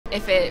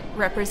If it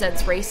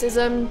represents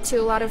racism to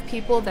a lot of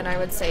people, then I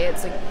would say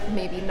it's like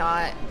maybe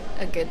not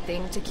a good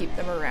thing to keep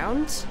them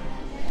around.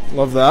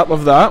 Love that,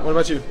 love that. What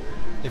about you?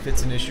 If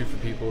it's an issue for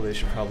people, they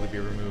should probably be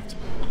removed.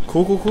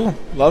 Cool, cool, cool.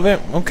 Love it.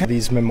 Okay.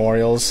 These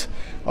memorials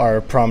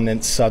are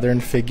prominent Southern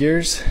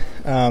figures.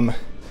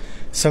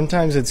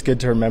 Sometimes it's good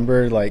to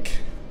remember, like,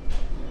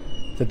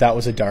 that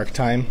was a dark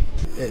time.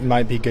 It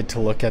might be good to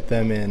look at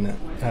them in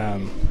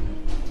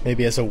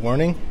maybe as a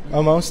warning,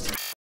 almost.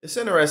 It's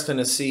interesting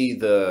to see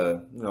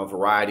the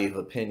variety of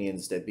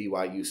opinions that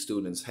BYU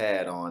students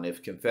had on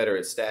if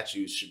Confederate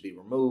statues should be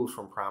removed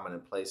from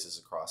prominent places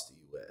across the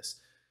U.S.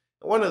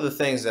 And one of the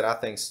things that I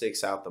think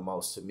sticks out the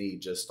most to me,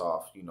 just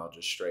off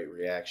just straight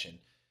reaction,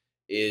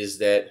 is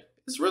that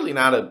it's really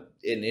not an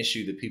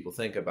issue that people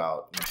think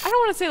about. I don't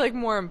want to say like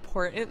more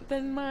important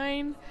than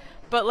mine,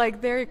 but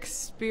like they're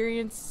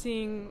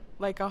experiencing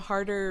like a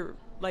harder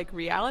like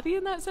reality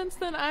in that sense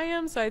than I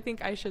am. So I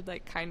think I should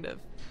like kind of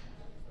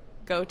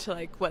go to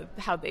like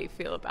how they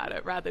feel about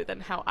it rather than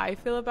how I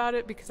feel about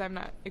it, because I'm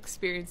not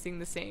experiencing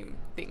the same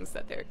things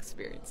that they're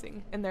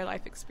experiencing in their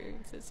life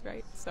experiences,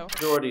 right? So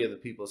majority of the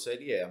people said,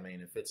 yeah, I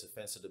mean, if it's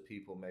offensive to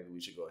people, maybe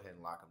we should go ahead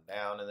and lock them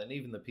down. And then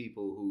even the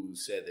people who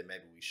said that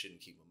maybe we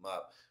shouldn't keep them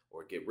up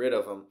or get rid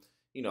of them,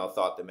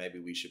 thought that maybe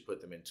we should put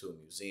them into a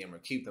museum or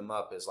keep them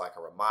up as like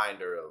a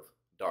reminder of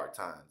dark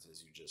times,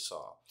 as you just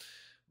saw.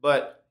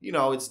 But,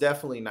 it's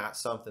definitely not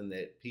something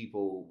that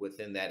people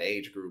within that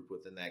age group,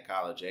 within that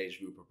college age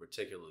group, are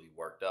particularly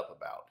worked up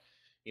about.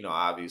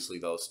 Obviously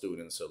those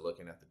students are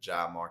looking at the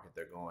job market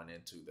they're going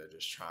into. They're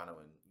just trying to,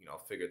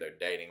 figure their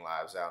dating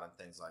lives out and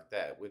things like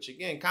that, which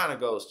again kind of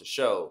goes to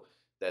show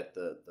that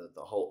the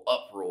whole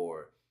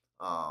uproar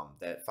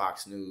that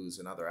Fox News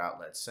and other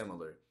outlets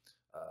similar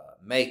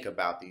make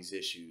about these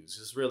issues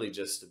is really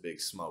just a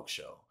big smoke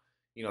show.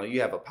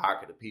 You have a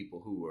pocket of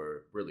people who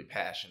are really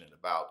passionate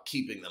about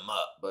keeping them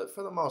up, but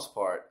for the most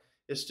part,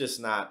 it's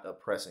just not a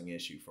pressing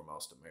issue for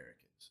most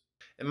Americans.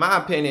 In my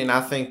opinion,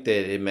 I think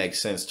that it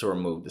makes sense to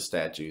remove the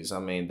statues. I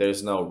mean,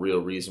 there's no real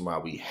reason why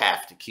we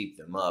have to keep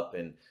them up.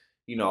 And,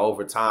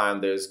 over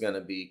time, there's going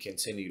to be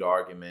continued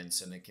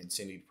arguments and a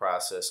continued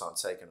process on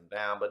taking them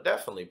down, but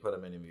definitely put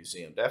them in a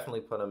museum.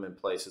 Definitely put them in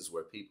places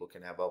where people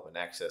can have open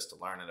access to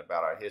learning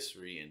about our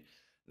history, and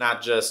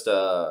not just,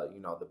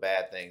 the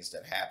bad things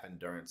that happened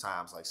during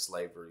times like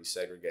slavery,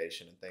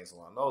 segregation, and things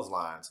along those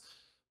lines,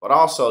 but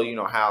also,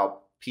 how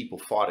people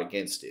fought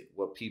against it,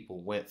 what people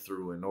went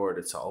through in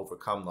order to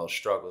overcome those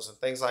struggles and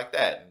things like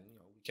that. And,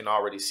 we can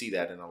already see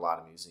that in a lot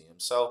of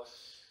museums. So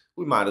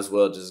we might as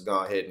well just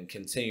go ahead and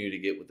continue to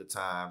get with the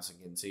times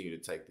and continue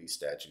to take these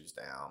statues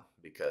down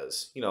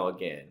because,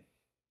 again,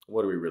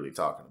 what are we really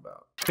talking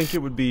about? I think it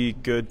would be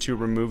good to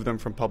remove them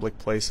from public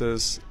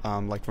places,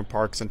 like from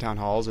parks and town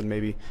halls, and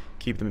maybe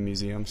keep them in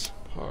museums.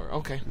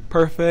 Okay,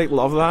 perfect.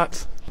 Love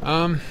that.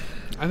 I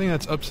think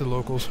that's up to the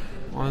locals,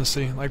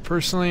 honestly. Like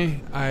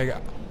personally,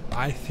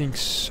 I think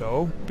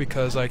so,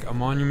 because like a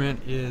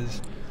monument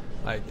is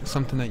like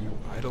something that you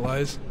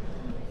idolize,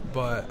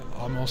 but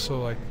I'm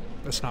also like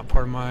that's not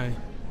part of my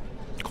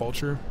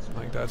culture.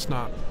 Like that's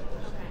not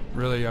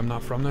really, I'm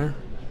not from there,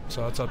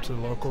 so that's up to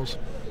the locals.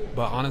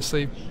 But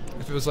honestly,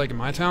 if it was like in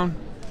my town,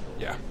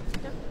 yeah.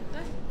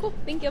 Cool,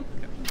 thank you.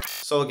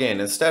 So again,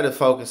 instead of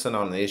focusing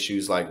on the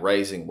issues like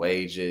raising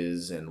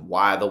wages and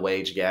why the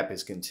wage gap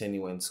is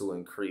continuing to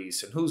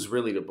increase and who's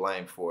really to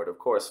blame for it, of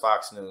course,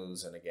 Fox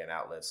News and again,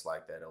 outlets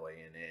like that,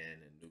 OANN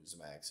and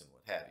Newsmax and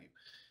what have you,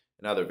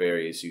 and other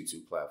various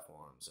YouTube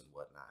platforms and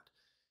whatnot,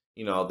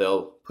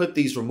 they'll put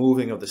these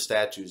removing of the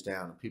statues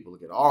down and people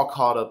get all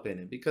caught up in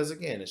it because,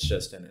 again, it's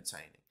just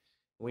entertaining.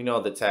 We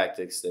know the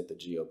tactics that the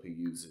GOP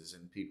uses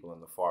and people in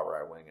the far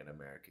right wing in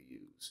America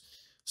use.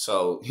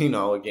 So,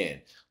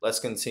 again, let's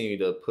continue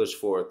to push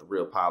forward the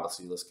real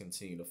policy. Let's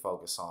continue to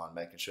focus on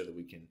making sure that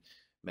we can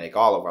make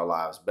all of our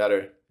lives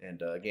better.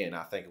 And again,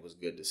 I think it was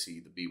good to see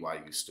the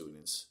BYU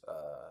students,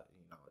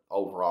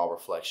 overall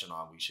reflection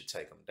on we should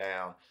take them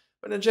down.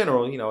 But in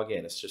general,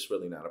 again, it's just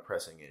really not a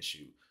pressing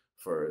issue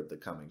for the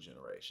coming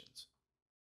generations.